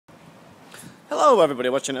Hello everybody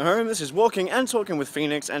watching at home, this is Walking and Talking with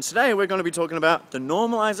Phoenix, and today we're going to be talking about the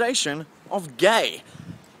normalization of gay.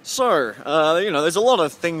 So, there's a lot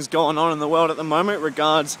of things going on in the world at the moment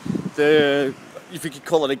regards the, if you could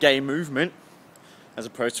call it a gay movement, as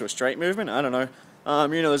opposed to a straight movement, I don't know.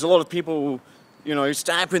 There's a lot of people,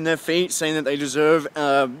 stamping their feet, saying that they deserve,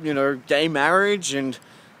 gay marriage, and,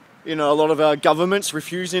 a lot of our governments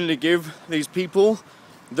refusing to give these people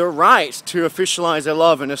the right to officialize their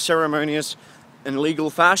love in a ceremonious and legal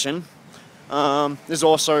fashion. There's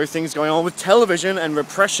also things going on with television and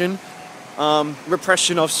repression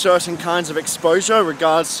of certain kinds of exposure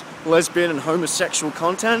regards lesbian and homosexual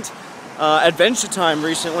content. Adventure Time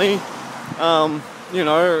recently,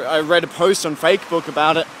 I read a post on Facebook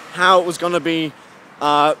about it, how it was going to be,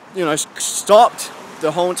 stopped,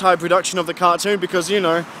 the whole entire production of the cartoon, because,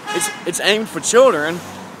 it's aimed for children,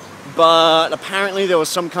 but apparently there was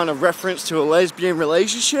some kind of reference to a lesbian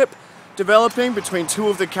relationship developing between two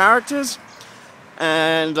of the characters,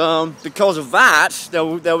 and because of that, they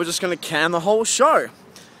were just going to can the whole show.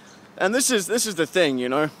 And this is the thing,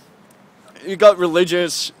 you got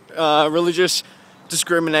religious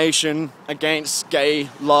discrimination against gay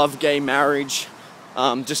love, gay marriage,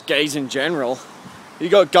 just gays in general. You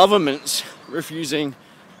got governments refusing,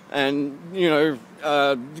 and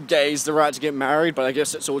gays the right to get married, but I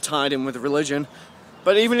guess it's all tied in with religion.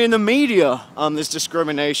 But even in the media, there's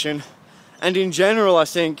discrimination. And in general, I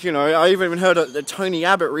think, I even heard that Tony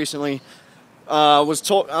Abbott recently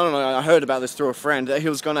I heard about this through a friend, that he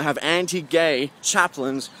was going to have anti-gay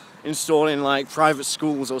chaplains installed in, private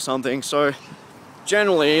schools or something. So,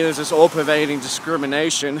 generally, there's this all-pervading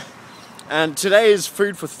discrimination. And today is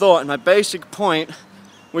food for thought, and my basic point,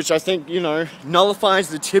 which I think, nullifies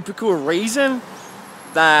the typical reason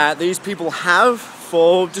that these people have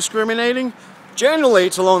for discriminating. Generally,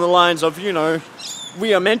 it's along the lines of,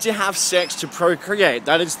 we are meant to have sex to procreate.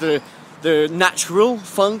 That is the natural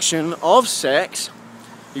function of sex.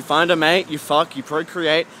 You find a mate, you fuck, you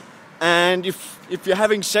procreate, and if you're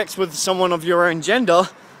having sex with someone of your own gender,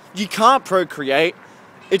 you can't procreate.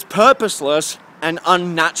 It's purposeless and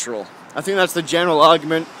unnatural. I think that's the general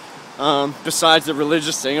argument, besides the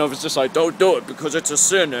religious thing of it's just don't do it because it's a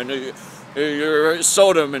sin and you're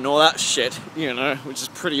Sodom and all that shit, which is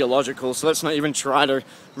pretty illogical, so let's not even try to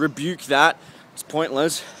rebuke that. It's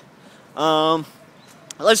pointless.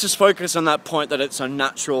 Let's just focus on that point that it's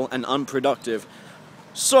unnatural and unproductive.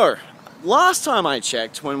 So, last time I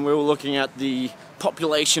checked, when we were looking at the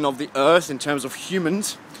population of the Earth in terms of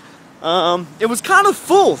humans, it was kind of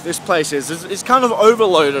full, this place is. It's kind of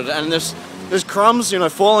overloaded, and there's crumbs,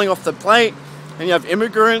 falling off the plate, and you have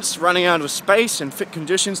immigrants running out of space and fit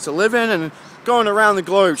conditions to live in, and going around the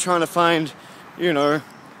globe trying to find,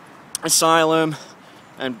 asylum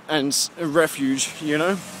and refuge,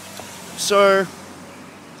 So,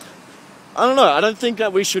 I don't know, I don't think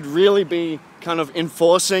that we should really be kind of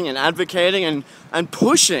enforcing and advocating and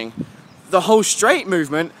pushing the whole straight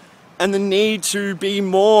movement and the need to be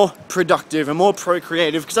more productive and more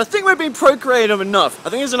procreative, because I think we're being procreative enough.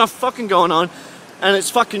 I think there's enough fucking going on, and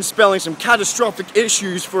it's fucking spelling some catastrophic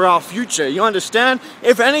issues for our future, you understand?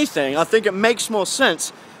 If anything, I think it makes more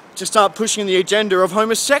sense to start pushing the agenda of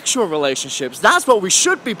homosexual relationships. That's what we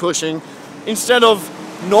should be pushing, instead of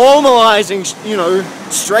normalizing,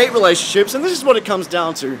 straight relationships. And this is what it comes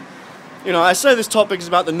down to. I say this topic is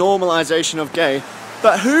about the normalization of gay,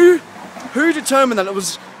 but who determined that it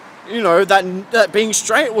was, that being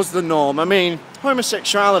straight was the norm? I mean,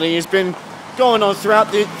 homosexuality has been going on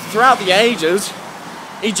throughout the ages.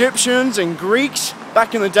 Egyptians and Greeks,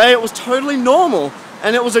 back in the day, it was totally normal,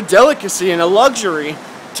 and it was a delicacy and a luxury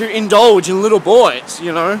to indulge in little boys,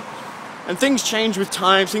 And things change with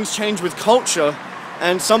time, things change with culture,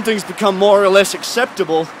 and some things become more or less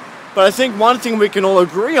acceptable. But I think one thing we can all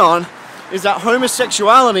agree on is that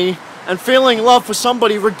homosexuality and feeling love for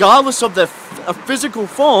somebody regardless of their physical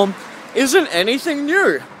form isn't anything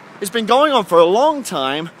new. It's been going on for a long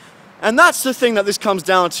time, and that's the thing that this comes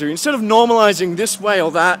down to. Instead of normalizing this way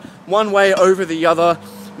or that, one way over the other,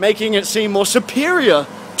 making it seem more superior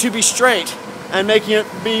to be straight, and making it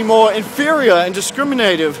be more inferior and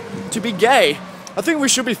discriminative to be gay, I think we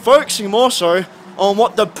should be focusing more so on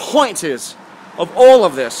what the point is of all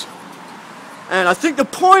of this. And I think the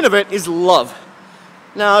point of it is love.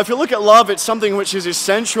 Now, if you look at love, it's something which is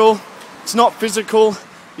essential. It's not physical.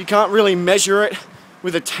 You can't really measure it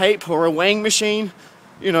with a tape or a weighing machine.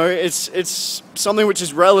 It's something which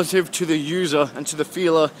is relative to the user and to the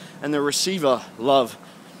feeler and the receiver, love.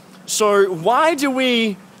 So why do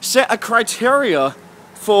we set a criteria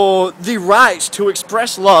for the right to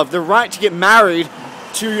express love, the right to get married,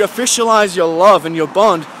 to officialize your love and your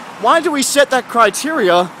bond, Why do we set that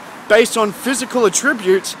criteria based on physical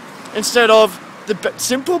attributes instead of the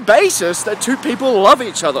simple basis that two people love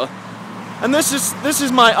each other? And this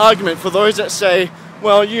is my argument for those that say,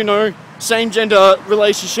 well, you know, same-gender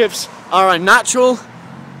relationships are unnatural.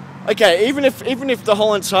 Okay, even if the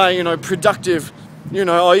whole entire, you know, productive, you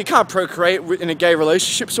know, oh, you can't procreate in a gay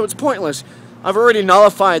relationship, so it's pointless. I've already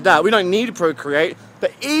nullified that. We don't need to procreate.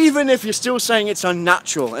 But even if you're still saying it's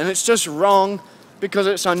unnatural, and it's just wrong because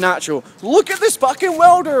it's unnatural, look at this fucking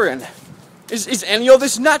world we're in. Is any of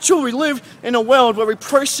this natural? We live in a world where we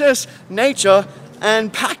process nature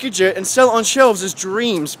and package it and sell it on shelves as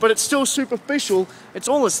dreams, but it's still superficial, it's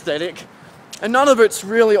all aesthetic, and none of it's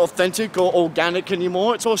really authentic or organic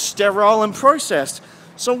anymore. It's all sterile and processed.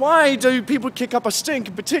 So why do people kick up a stink,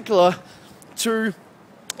 in particular, to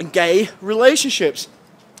gay relationships?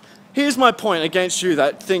 Here's my point against you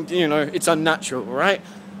that think, you know, it's unnatural, right?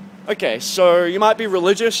 Okay, so you might be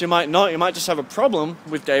religious, you might not, you might just have a problem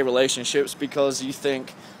with gay relationships because you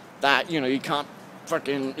think that, you know, you can't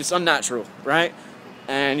fucking, it's unnatural, right?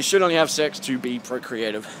 And you should only have sex to be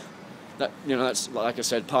procreative. That, you know, that's, like I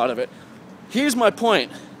said, part of it. Here's my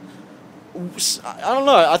point. I don't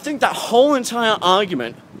know, I think that whole entire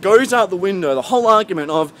argument goes out the window, the whole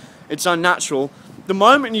argument of it's unnatural, the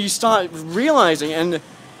moment you start realizing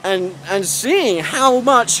and seeing how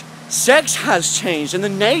much sex has changed and the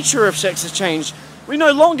nature of sex has changed. We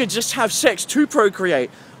no longer just have sex to procreate.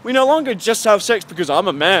 We no longer just have sex because I'm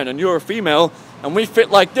a man and you're a female and we fit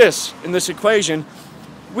like this in this equation.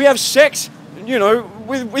 We have sex, you know,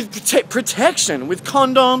 with protection, with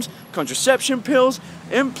condoms, contraception pills,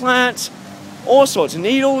 implants, all sorts of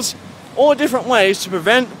needles, all different ways to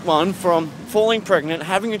prevent one from falling pregnant,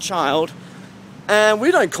 having a child. And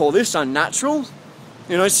we don't call this unnatural.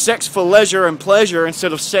 You know, sex for leisure and pleasure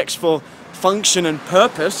instead of sex for function and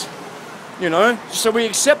purpose. You know, so we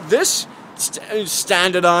accept this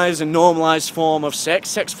standardized and normalized form of sex,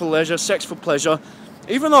 sex for leisure, sex for pleasure,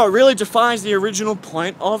 even though it really defies the original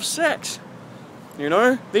point of sex. You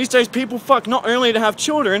know, these days people fuck not only to have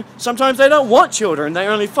children, sometimes they don't want children, they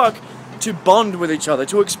only fuck to bond with each other,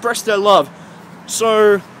 to express their love.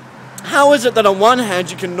 So how is it that on one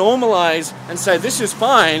hand you can normalize and say this is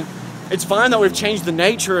fine, it's fine that we've changed the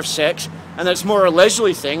nature of sex and that it's more a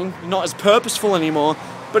leisurely thing, not as purposeful anymore,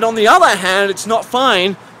 but on the other hand it's not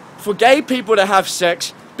fine for gay people to have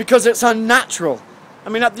sex because it's unnatural? I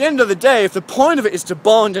mean, at the end of the day, if the point of it is to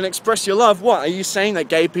bond and express your love, what, are you saying that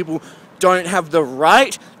gay people don't have the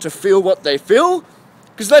right to feel what they feel?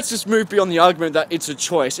 Because let's just move beyond the argument that it's a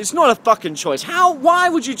choice. It's not a fucking choice. Why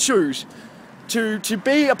would you choose to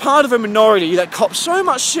be a part of a minority that cops so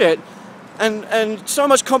much shit and so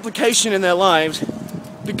much complication in their lives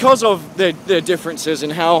because of their differences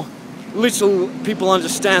and how little people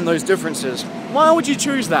understand those differences? Why would you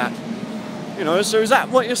choose that? You know, so is that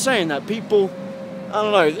what you're saying? That people, I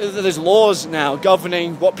don't know, there's laws now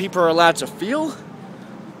governing what people are allowed to feel?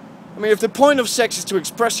 I mean, if the point of sex is to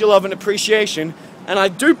express your love and appreciation, and I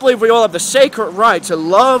do believe we all have the sacred right to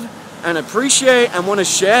love and appreciate and want to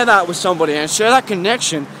share that with somebody and share that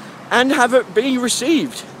connection and have it be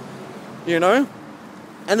received, you know?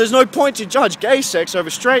 And there's no point to judge gay sex over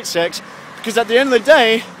straight sex because at the end of the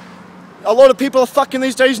day, a lot of people are fucking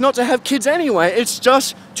these days not to have kids anyway. It's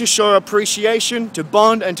just to show appreciation, to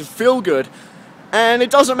bond, and to feel good. And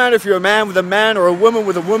it doesn't matter if you're a man with a man or a woman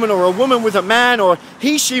with a woman or a woman with a man or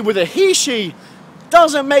he-she with a he-she.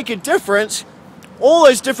 Doesn't make a difference. All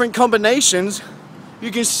those different combinations,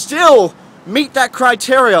 you can still meet that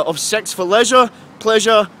criteria of sex for leisure,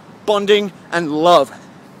 pleasure, bonding, and love.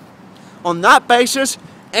 On that basis,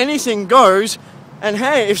 anything goes. And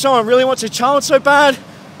hey, if someone really wants a child so bad,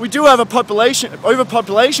 we do have a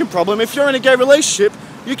overpopulation problem. If you're in a gay relationship,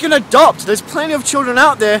 you can adopt. There's plenty of children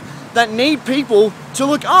out there that need people to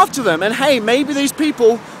look after them. And hey, maybe these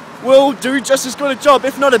people will do just as good a job,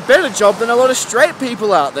 if not a better job, than a lot of straight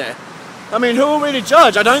people out there. I mean, who are we to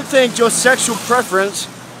judge? I don't think your sexual preference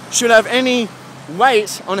should have any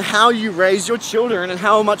weight on how you raise your children and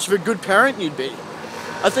how much of a good parent you'd be.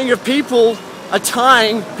 I think if people are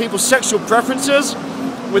tying people's sexual preferences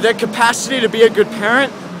with their capacity to be a good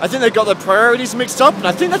parent, I think they've got their priorities mixed up, and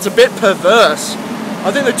I think that's a bit perverse.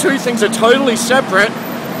 I think the two things are totally separate.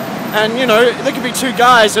 And, you know, there could be two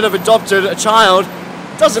guys that have adopted a child.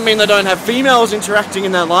 Doesn't mean they don't have females interacting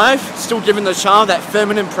in their life, still giving the child that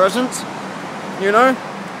feminine presence, you know?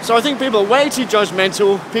 So I think people are way too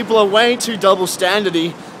judgmental, people are way too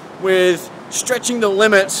double-standardy with stretching the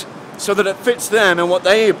limits so that it fits them and what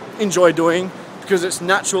they enjoy doing because it's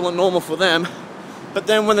natural and normal for them. But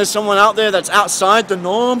then when there's someone out there that's outside the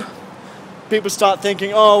norm, people start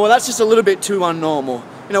thinking, oh, well, that's just a little bit too unnormal.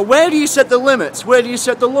 You know, where do you set the limits? Where do you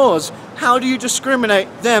set the laws? How do you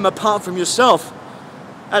discriminate them apart from yourself?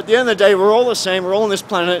 At the end of the day, we're all the same. We're all on this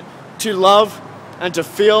planet to love and to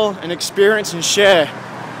feel and experience and share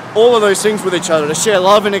all of those things with each other, to share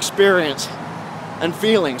love and experience and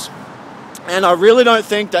feelings. And I really don't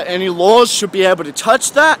think that any laws should be able to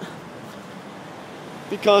touch that,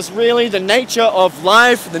 because really the nature of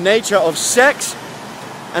life, the nature of sex,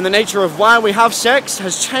 and the nature of why we have sex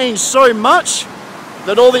has changed so much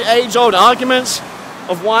that all the age-old arguments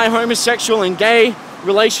of why homosexual and gay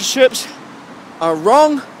relationships are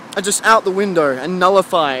wrong are just out the window and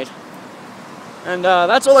nullified. And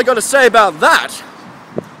that's all I got to say about that.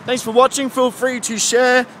 Thanks for watching. Feel free to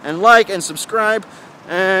share and like and subscribe,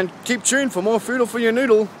 and keep tuned for more Foodle for Your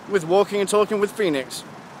Noodle with Walking and Talking with Phoenix.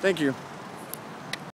 Thank you.